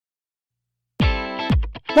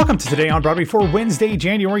Welcome to Today on Broadway for Wednesday,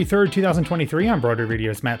 January 3rd, 2023. I'm Broadway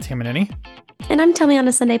Radio's Matt Tamanini. And I'm Tell Me on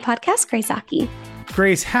a Sunday podcast, Grace Aki.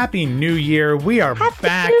 Grace, Happy New Year. We are Happy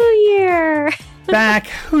back. New Year. Back.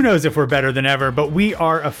 Who knows if we're better than ever, but we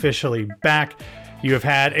are officially back. You have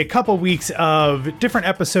had a couple weeks of different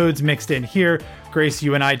episodes mixed in here. Grace,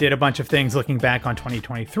 you and I did a bunch of things looking back on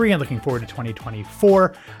 2023 and looking forward to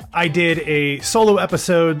 2024. I did a solo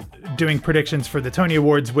episode doing predictions for the Tony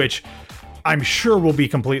Awards, which I'm sure will be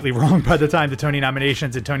completely wrong by the time the Tony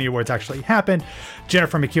nominations and Tony Awards actually happen.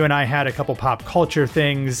 Jennifer McHugh and I had a couple pop culture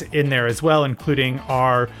things in there as well, including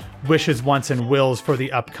our wishes, wants, and wills for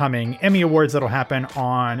the upcoming Emmy Awards that'll happen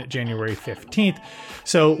on January 15th.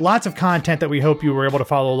 So lots of content that we hope you were able to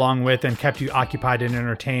follow along with and kept you occupied and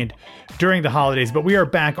entertained during the holidays. But we are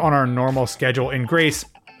back on our normal schedule. And Grace,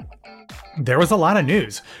 there was a lot of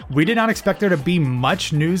news. We did not expect there to be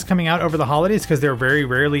much news coming out over the holidays because there very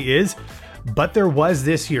rarely is. But there was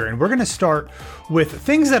this year, and we're going to start with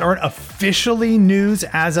things that aren't officially news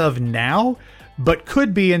as of now, but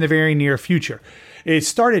could be in the very near future. It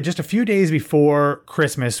started just a few days before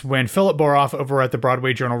Christmas when Philip Boroff over at the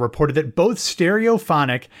Broadway Journal reported that both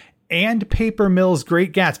Stereophonic and Paper Mill's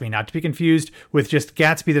Great Gatsby, not to be confused with just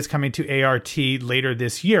Gatsby that's coming to ART later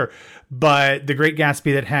this year, but the Great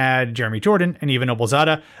Gatsby that had Jeremy Jordan and Eva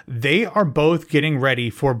Noblezada, they are both getting ready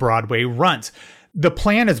for Broadway runs. The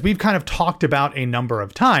plan, as we've kind of talked about a number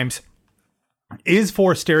of times, is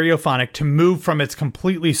for Stereophonic to move from its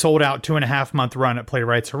completely sold out 2.5-month run at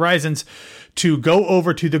Playwrights Horizons to go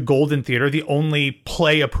over to the Golden Theater, the only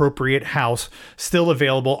play appropriate house still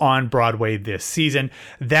available on Broadway this season.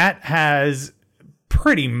 That has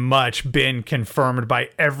pretty much been confirmed by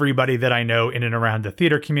everybody that I know in and around the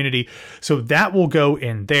theater community. So that will go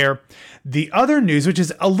in there. The other news, which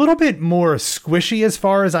is a little bit more squishy as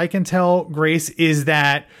far as I can tell, Grace, is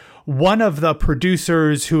that one of the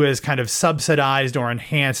producers who has kind of subsidized or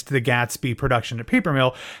enhanced the Gatsby production at Paper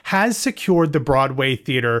Mill has secured the Broadway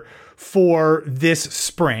theater for this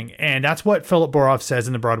spring. And that's what Philip Boroff says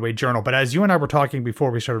in the Broadway Journal. But as you and I were talking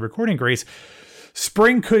before we started recording, Grace,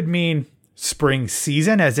 spring could mean spring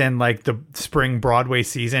season, as in like the spring Broadway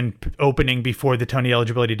season opening before the Tony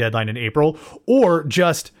eligibility deadline in April, or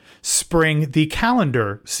just spring the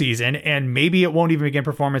calendar season. And maybe it won't even begin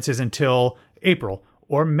performances until April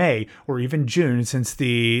or May or even June, since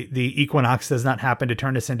the equinox does not happen to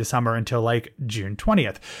turn us into summer until like June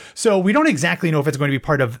 20th. So we don't exactly know if it's going to be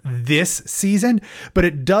part of this season, but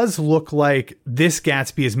it does look like this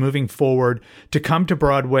Gatsby is moving forward to come to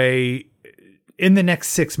Broadway in the next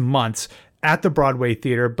 6 months at the Broadway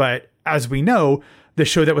Theater. But as we know, the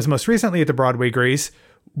show that was most recently at the Broadway, Grace,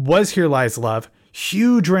 was Here Lies Love.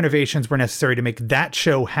 Huge renovations were necessary to make that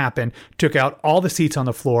show happen. Took out all the seats on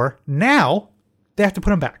the floor. Now they have to put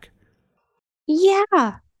them back.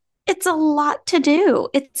 Yeah, it's a lot to do.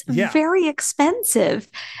 It's very expensive.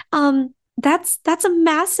 That's a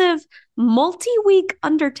massive multi-week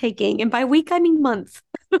undertaking. And by week, I mean month.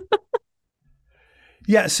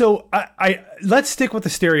 Yeah, so I let's stick with the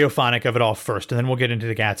Stereophonic of it all first, and then we'll get into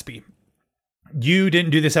the Gatsby. You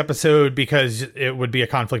didn't do this episode because it would be a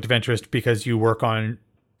conflict of interest because you work on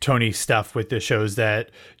Tony stuff with the shows that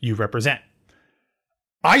you represent.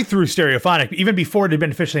 I threw Stereophonic, even before it had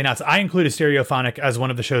been officially announced. I included Stereophonic as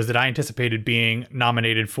one of the shows that I anticipated being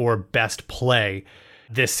nominated for Best Play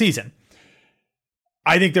this season.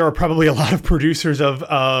 I think there are probably a lot of producers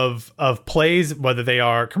of plays, whether they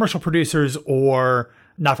are commercial producers or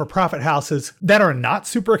not-for-profit houses, that are not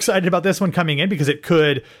super excited about this one coming in because it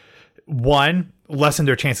could, one, lessen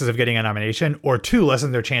their chances of getting a nomination, or two,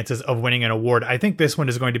 lessen their chances of winning an award. I think this one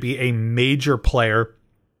is going to be a major player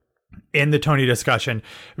in the Tony discussion.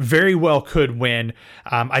 Very well could win.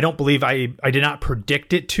 I don't believe I did not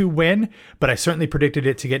predict it to win, but I certainly predicted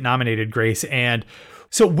it to get nominated, Grace. And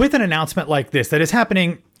so with an announcement like this that is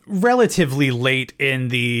happening relatively late in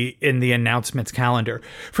the announcements calendar,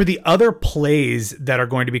 for the other plays that are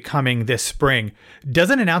going to be coming this spring, does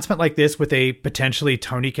an announcement like this with a potentially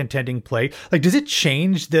Tony contending play, like, does it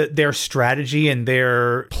change their strategy and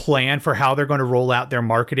their plan for how they're going to roll out their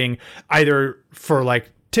marketing, either for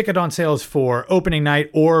like ticket on sales for opening night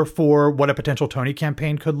or for what a potential Tony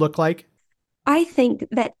campaign could look like? I think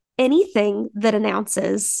that anything that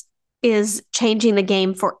announces is changing the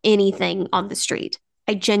game for anything on the street.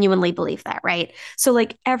 I genuinely believe that, right? So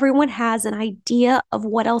like everyone has an idea of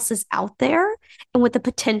what else is out there and what the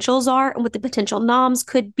potentials are and what the potential noms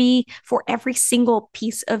could be for every single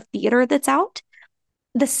piece of theater that's out.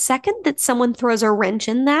 The second that someone throws a wrench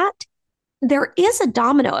in that, there is a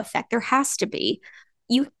domino effect. There has to be.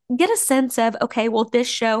 You get a sense of, okay, well, this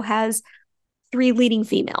show has 3 leading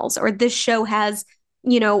females, or this show has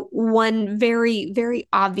one very, very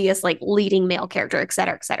obvious, like leading male character, et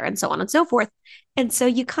cetera, and so on and so forth. And so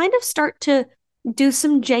you kind of start to do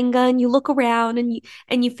some Jenga and you look around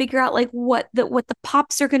and you figure out like what the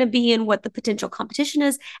pops are going to be and what the potential competition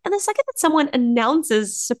is. And the second that someone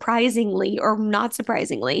announces surprisingly or not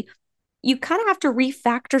surprisingly, you kind of have to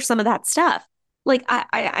refactor some of that stuff. Like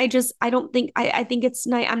I don't think I think it's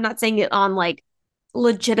nice. I'm not saying it on like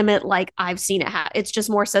legitimate, like I've seen it it's just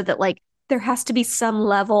more so that like there has to be some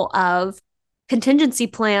level of contingency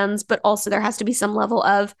plans, but also there has to be some level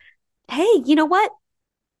of, hey, you know what?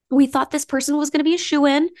 We thought this person was going to be a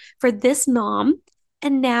shoe-in for this nom,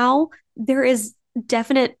 and now there is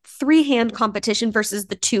definite three-hand competition versus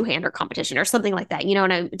the two-hander competition or something like that,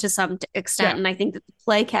 and to some extent. Yeah. And I think that the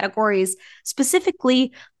play categories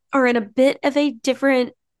specifically are in a bit of a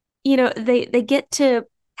different, they get to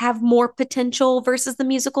have more potential versus the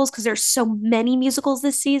musicals because there's so many musicals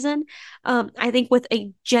this season. I think with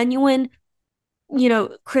a genuine,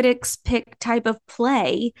 critics pick type of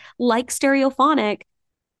play like Stereophonic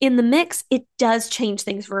in the mix, it does change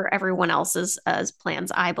things for everyone else's as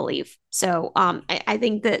plans, I believe. So I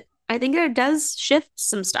think it does shift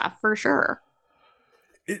some stuff for sure.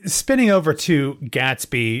 Spinning over to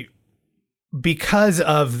Gatsby, because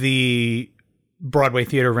of the Broadway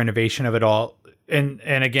theater renovation of it all, and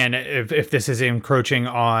again, if this is encroaching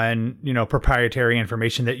on proprietary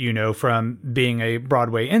information that from being a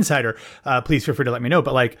Broadway insider, please feel free to let me know.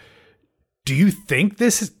 But like, do you think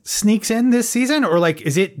this sneaks in this season, or like,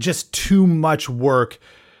 is it just too much work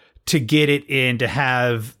to get it in to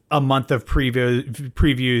have a month of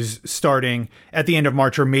previews starting at the end of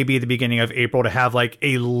March or maybe at the beginning of April to have like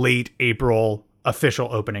a late April official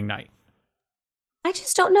opening night? I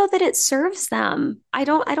just don't know that it serves them. I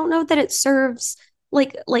don't know that it serves,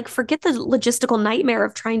 like forget the logistical nightmare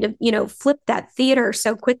of trying to, flip that theater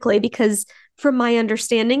so quickly, because from my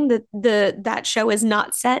understanding that show is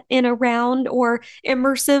not set in a round or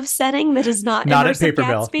immersive setting that is not at immersive Paper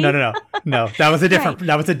Mill. Gatsby. No. That was a different Right.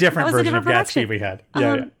 that was a different That was a version different of production. Gatsby we had.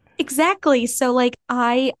 Yeah. Exactly. So like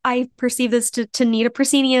I perceive this to need a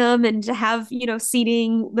proscenium and to have,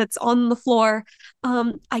 seating that's on the floor.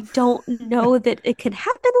 I don't know that it can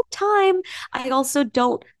happen in time. I also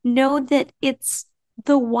don't know that it's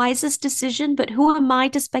the wisest decision, but who am I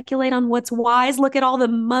to speculate on what's wise? Look at all the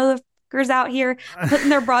motherfuckers out here putting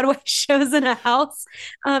their Broadway shows in a house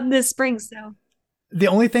this spring. So The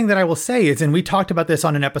only thing that I will say is, and we talked about this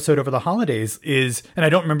on an episode over the holidays, is, and I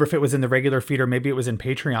don't remember if it was in the regular feed or maybe it was in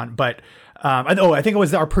Patreon, but I think it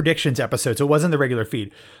was our predictions episode, so it wasn't the regular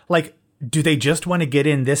feed. Like, do they just want to get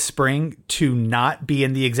in this spring to not be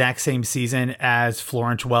in the exact same season as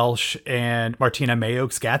Florence Welch and Martina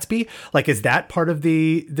Mayo's Gatsby? Like, is that part of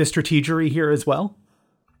the strategery here as well?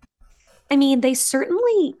 I mean, they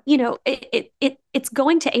certainly, it's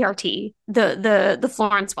going to ART, the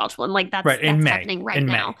Florence Welch one, like that's right, in May. Happening right in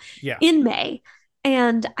now. May. Yeah. In May.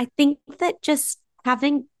 And I think that just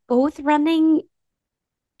having both running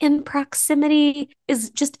in proximity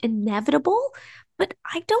is just inevitable. But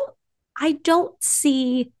I don't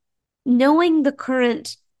see, knowing the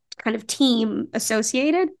current kind of team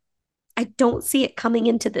associated, I don't see it coming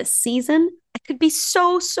into this season. I could be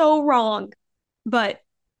so wrong, but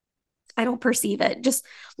I don't perceive it. Just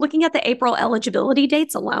looking at the April eligibility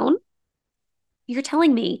dates alone, you're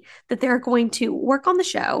telling me that they're going to work on the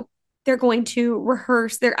show. They're going to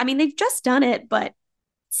rehearse I mean, they've just done it, but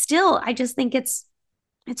still, I just think it's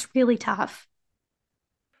really tough.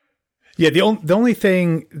 Yeah, the only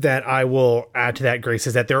thing that I will add to that, Grace,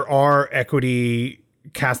 is that there are equity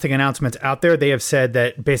casting announcements out there. They have said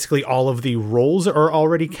that basically all of the roles are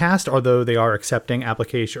already cast, although they are accepting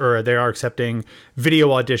video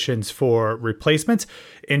auditions for replacements.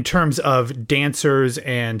 In terms of dancers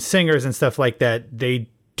and singers and stuff like that, they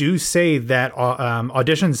do say that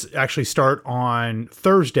auditions actually start on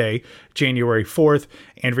Thursday, January 4th,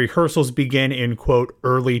 and rehearsals begin in, quote,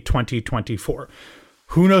 early 2024.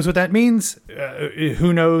 Who knows what that means?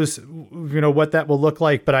 Who knows, what that will look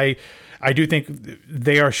like? But I do think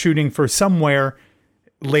they are shooting for somewhere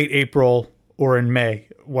late April or in May,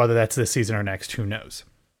 whether that's this season or next, who knows?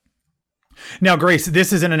 Now, Grace,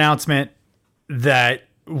 this is an announcement that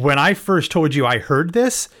when I first told you I heard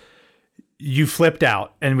this, you flipped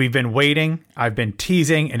out, and we've been waiting. I've been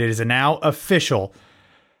teasing, and it is now official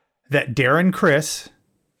that Darren Criss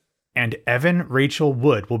and Evan Rachel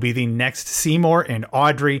Wood will be the next Seymour and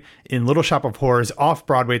Audrey in Little Shop of Horrors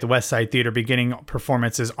off-Broadway at the West Side Theater, beginning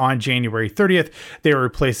performances on January 30th. They are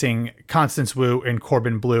replacing Constance Wu and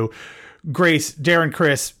Corbin Bleu. Grace, Darren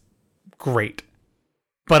Criss, great.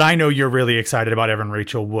 But I know you're really excited about Evan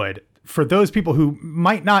Rachel Wood. for those people who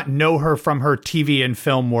might not know her from her TV and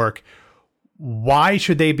film work, why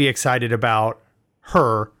should they be excited about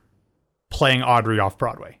her playing Audrey off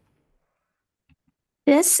Broadway?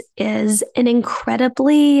 This is an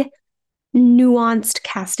incredibly nuanced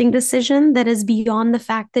casting decision that is beyond the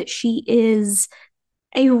fact that she is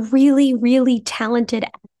a really, really talented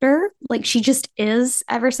actor. Like she just is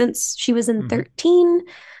ever since she was in 13,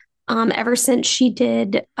 ever since she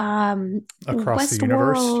did Across the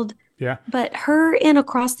Universe. Yeah. But her in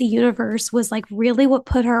Across the Universe was like really what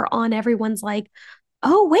put her on everyone's like,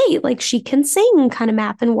 oh, wait, like she can sing kind of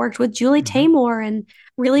map, and worked with Julie Taymor and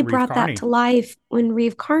really brought that to life when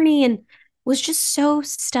Reeve Carney, and was just so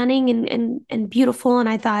stunning and beautiful. And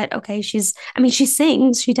I thought, okay, she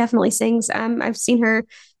sings. She definitely sings. I've seen her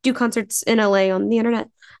do concerts in LA on the internet.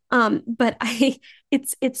 But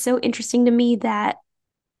it's so interesting to me that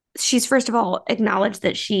she's first of all acknowledged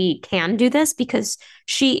that she can do this, because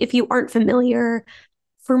she, if you aren't familiar,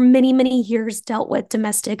 for many, many years dealt with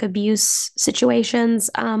domestic abuse situations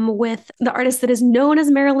with the artist that is known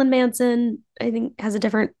as Marilyn Manson. I think has a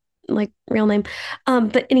different like real name.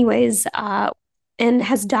 But anyways, and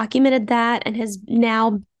has documented that and has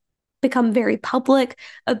now become very public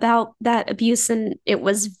about that abuse. And it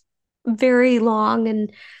was very long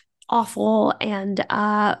and awful. And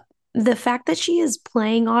the fact that she is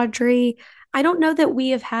playing Audrey, I don't know that we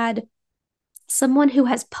have had someone who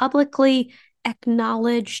has publicly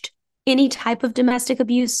acknowledged any type of domestic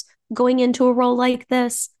abuse going into a role like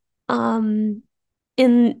this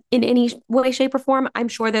in any way, shape, or form. I'm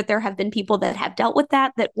sure that there have been people that have dealt with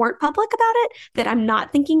that weren't public about it, that I'm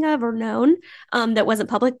not thinking of or known, that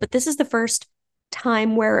wasn't public. But this is the first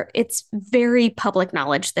time where it's very public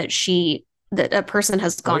knowledge that a person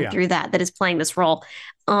has gone through that is playing this role.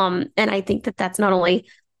 And I think that that's not only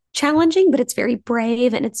challenging, but it's very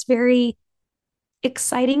brave, and it's very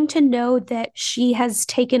exciting to know that she has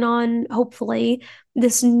taken on, hopefully,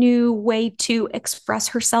 this new way to express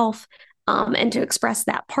herself, and to express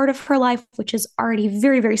that part of her life, which is already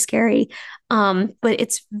very, very scary. But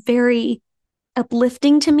it's very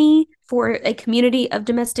uplifting to me for a community of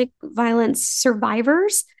domestic violence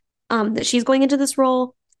survivors, that she's going into this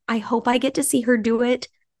role. I hope I get to see her do it.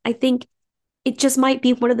 I think it just might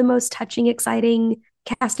be one of the most touching, exciting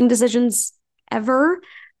casting decisions ever.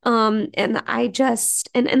 And I just,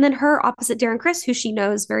 and then her opposite Darren Criss, who she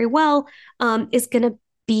knows very well, is going to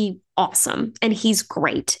be awesome. And he's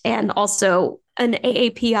great. And also an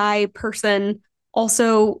AAPI person,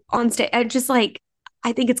 also on stage.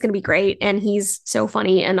 I think it's going to be great. And he's so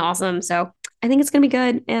funny and awesome. So I think it's going to be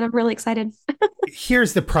good. And I'm really excited.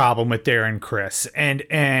 Here's the problem with Darren Criss. And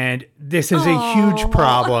this is a huge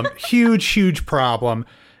problem, huge problem.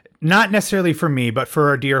 Not necessarily for me, but for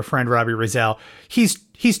our dear friend, Robbie Rizal. He's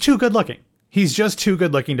too good looking. He's just too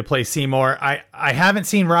good looking to play Seymour. I haven't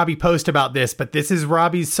seen Robbie post about this, but this is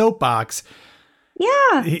Robbie's soapbox.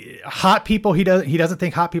 Yeah. Hot people, he doesn't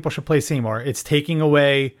think hot people should play Seymour. It's taking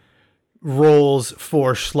away roles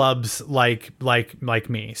for schlubs like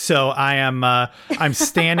me. So I'm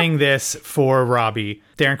standing this for Robbie.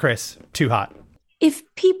 Darren Criss, too hot. If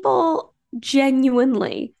people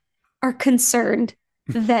genuinely are concerned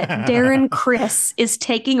that Darren Criss is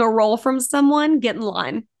taking a role from someone, get in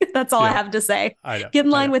line. That's all I have to say. Get in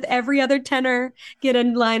line with every other tenor. Get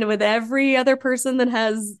in line with every other person that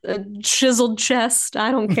has a chiseled chest.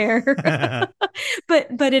 I don't care.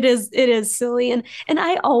 but it is silly. And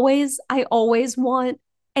I always want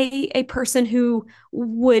a person who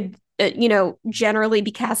would generally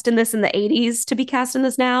be cast in this in the 80s to be cast in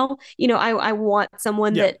this now. I want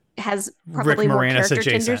someone that has probably more character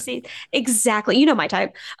tendency. Exactly. My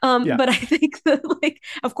type. But I think that,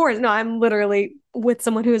 of course, no, I'm literally with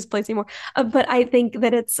someone who is placing more. But I think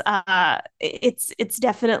that it's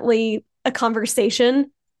definitely a conversation.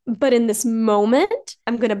 But in this moment,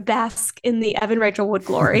 I'm going to bask in the Evan Rachel Wood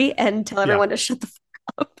glory and tell everyone to shut the fuck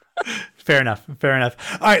up. Fair enough.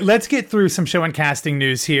 All right, let's get through some show and casting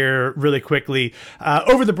news here really quickly.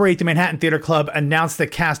 Over the break, the Manhattan Theater Club announced the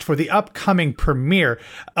cast for the upcoming premiere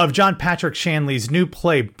of John Patrick Shanley's new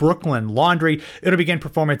play, Brooklyn Laundry. It'll begin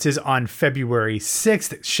performances on February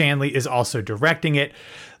 6th. Shanley is also directing it.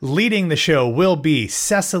 Leading the show will be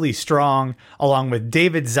Cecily Strong, along with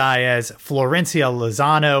David Zayas, Florencia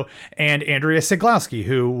Lozano, and Andrea Siglowski,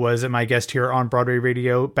 who was my guest here on Broadway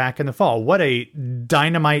Radio back in the fall. What a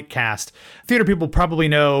dynamite cast. Theater people probably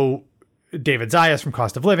know David Zayas from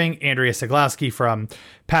Cost of Living, Andrea Siglowski from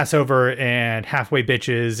Passover and Halfway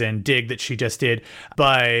Bitches and Dig that she just did.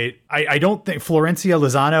 But I don't think Florencia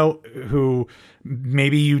Lozano, who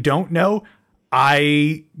maybe you don't know,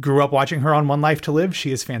 I grew up watching her on One Life to Live.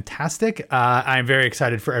 She is fantastic. I'm very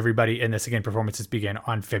excited for everybody in this. Again, performances begin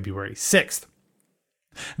on February 6th.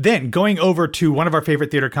 Then going over to one of our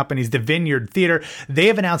favorite theater companies, the Vineyard Theater, they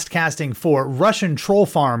have announced casting for Russian Troll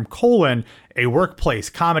Farm, a workplace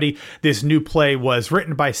comedy. This new play was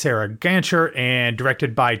written by Sarah Gancher and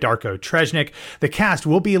directed by Darko Tresnik. The cast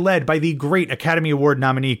will be led by the great Academy Award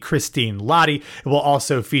nominee Christine Lottie. It will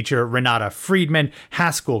also feature Renata Friedman,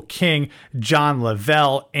 Haskell King, John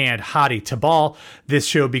Lavelle, and Hadi Tabal. This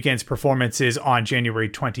show begins performances on January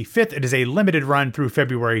 25th. It is a limited run through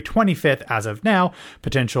February 25th as of now.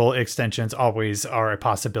 Potential extensions always are a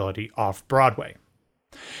possibility off Broadway.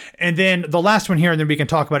 And then the last one here, and then we can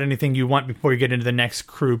talk about anything you want before we get into the next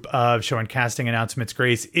group of show and casting announcements,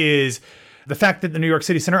 Grace, is the fact that the New York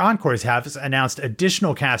City Center Encores have announced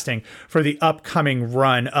additional casting for the upcoming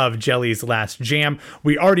run of Jelly's Last Jam.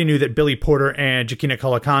 We already knew that Billy Porter and Jakina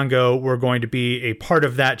Kalakongo were going to be a part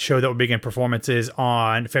of that show that will begin performances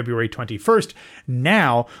on February 21st.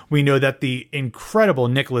 Now we know that the incredible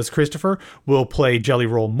Nicholas Christopher will play Jelly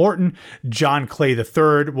Roll Morton. John Clay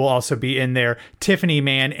III will also be in there. Tiffany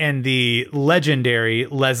Mann and the legendary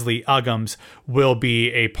Leslie Uggams will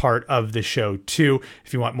be a part of the show too.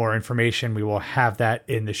 If you want more information, we will have that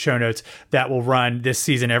in the show notes. That will run this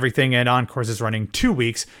season. Everything at Encores is running 2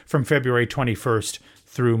 weeks from February 21st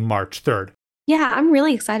through March 3rd. Yeah, I'm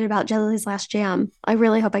really excited about Jelly's Last Jam. I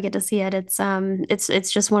really hope I get to see it.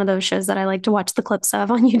 It's just one of those shows that I like to watch the clips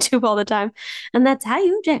of on YouTube all the time. And that's how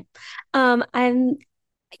you jam. I'm,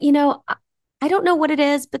 you know, I don't know what it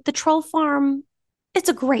is, but The Troll Farm, it's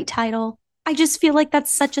a great title. I just feel like that's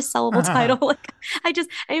such a sellable title. Like, I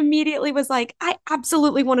immediately was like, I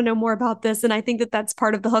absolutely want to know more about this. And I think that that's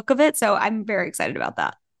part of the hook of it. So I'm very excited about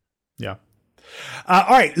that. Yeah. All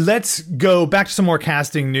right, let's go back to some more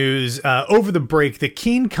casting news. Over the break, the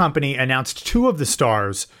Keane Company announced 2 of the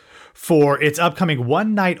stars for its upcoming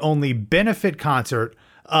one-night-only benefit concert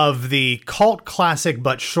of the cult classic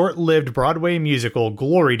but short-lived Broadway musical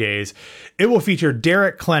Glory Days. It will feature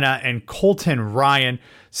Derek Klena and Colton Ryan,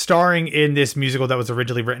 starring in this musical that was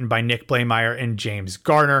originally written by Nick Blameyer and James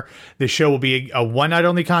Garner. The show will be a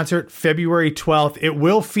one-night-only concert, February 12th. It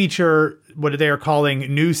will feature what they are calling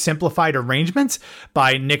new simplified arrangements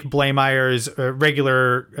by Nick Blameyer's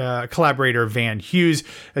regular collaborator Van Hughes.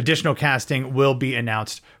 Additional casting will be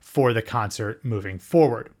announced for the concert moving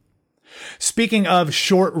forward. Speaking of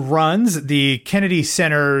short runs, the Kennedy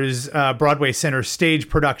Center's Broadway Center stage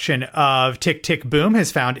production of Tick, Tick, Boom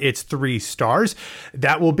has found its 3 stars.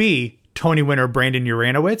 That will be Tony winner Brandon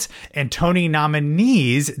Uranowitz and Tony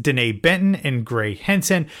nominees Danae Benton and Gray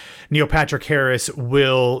Henson. Neil Patrick Harris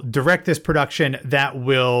will direct this production that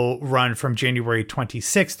will run from January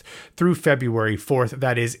 26th through February 4th.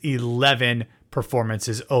 That is 11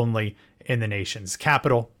 performances only in the nation's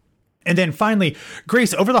capital. And then finally,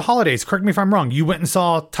 Grace, over the holidays, correct me if I'm wrong, you went and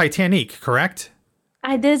saw Titanic, correct?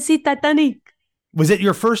 I did see Titanic. Was it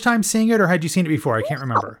your first time seeing it, or had you seen it before? I can't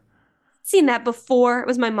remember. Seen that before. It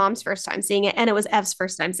was my mom's first time seeing it, and it was Ev's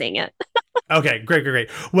first time seeing it. Okay, great.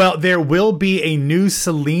 Well, there will be a new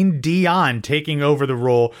Celine Dion taking over the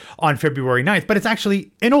role on February 9th, but it's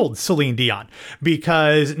actually an old Celine Dion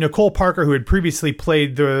because Nicole Parker, who had previously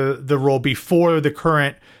played the role before the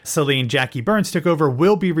current Celine, Jackie Burns, took over,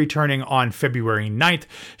 will be returning on February 9th.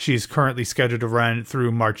 She is currently scheduled to run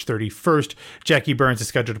through March 31st. Jackie Burns is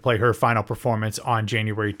scheduled to play her final performance on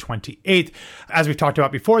January 28th. As we've talked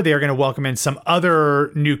about before, they are going to welcome in some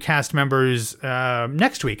other new cast members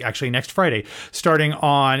next week, actually next Friday. Starting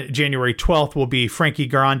on January 12th will be Frankie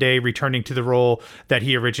Grande returning to the role that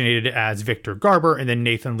he originated as Victor Garber, and then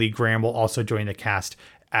Nathan Lee Graham will also join the cast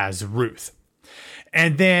as Ruth.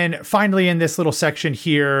 And then finally in this little section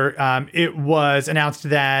here, it was announced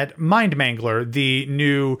that Mind Mangler, the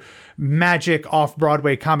new magic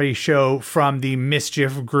off-Broadway comedy show from the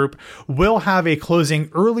Mischief Group, will have a closing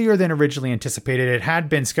earlier than originally anticipated. It had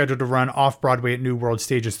been scheduled to run off-Broadway at New World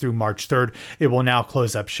Stages through March 3rd. It will now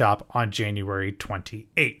close up shop on January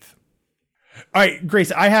 28th. All right,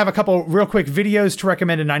 Grace, I have a couple real quick videos to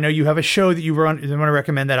recommend, and I know you have a show that you want to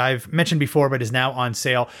recommend that I've mentioned before but is now on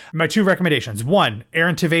sale. My 2 recommendations. 1,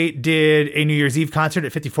 Aaron Tveit did a New Year's Eve concert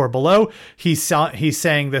at 54 Below. He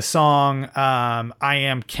sang the song I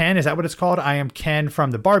Am Ken. Is that what it's called? I Am Ken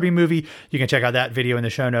from the Barbie movie. You can check out that video in the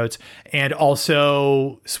show notes. And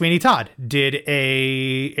also, Sweeney Todd did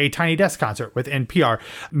a Tiny Desk concert with NPR.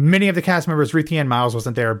 Many of the cast members, Ruthie Ann Miles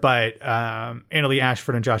wasn't there, but Annalie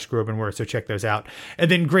Ashford and Josh Groban were, so check those out. And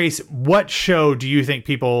then Grace, what show do you think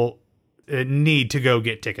people need to go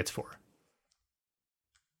get tickets for?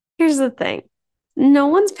 Here's the thing. No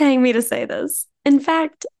one's paying me to say this, In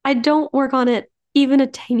fact, I don't work on it even a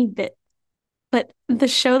tiny bit. But the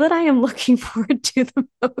show that I am looking forward to the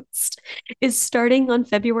most is starting on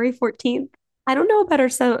February 14th. I don't know a better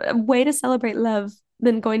way to celebrate love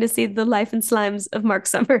than going to see the life and slimes of Mark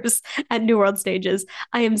Summers at New World Stages.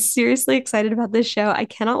 I am seriously excited about this show. I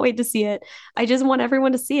cannot wait to see it. I just want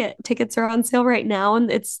everyone to see it. Tickets are on sale right now and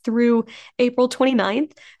it's through April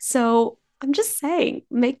 29th. So I'm just saying,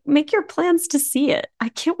 make your plans to see it. I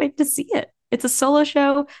can't wait to see it. It's a solo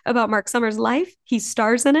show about Mark Summers' life. He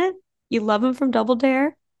stars in it. You love him from Double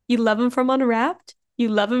Dare. You love him from Unwrapped. You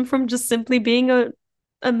love him from just simply being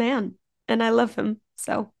a man. And I love him.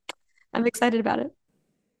 So I'm excited about it.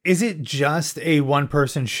 Is it just a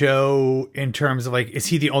one-person show in terms of like, is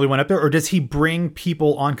he the only one up there, or does he bring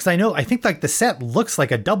people on? Because I think like the set looks like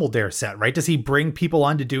a Double Dare set, right? Does he bring people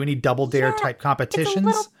on to do any Double Dare type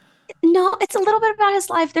competitions? No, it's a little bit about his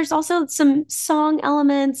life. There's also some song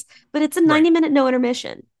elements, but it's a 90-minute no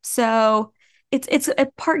intermission. So it's a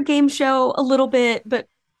part game show a little bit, but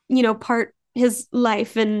part his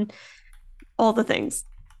life and all the things.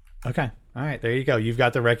 Okay. All right, there you go. You've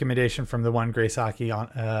got the recommendation from the one Grace Aki on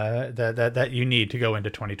that you need to go into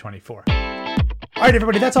 2024. All right,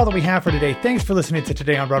 everybody, that's all that we have for today. Thanks for listening to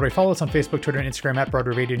Today on Broadway. Follow us on Facebook, Twitter, and Instagram at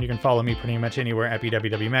Broadway Radio, and you can follow me pretty much anywhere at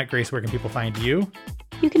BWWMatt. Grace, where can people find you?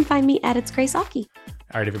 You can find me at It's Grace Aki.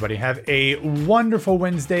 All right, everybody, have a wonderful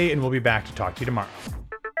Wednesday, and we'll be back to talk to you tomorrow.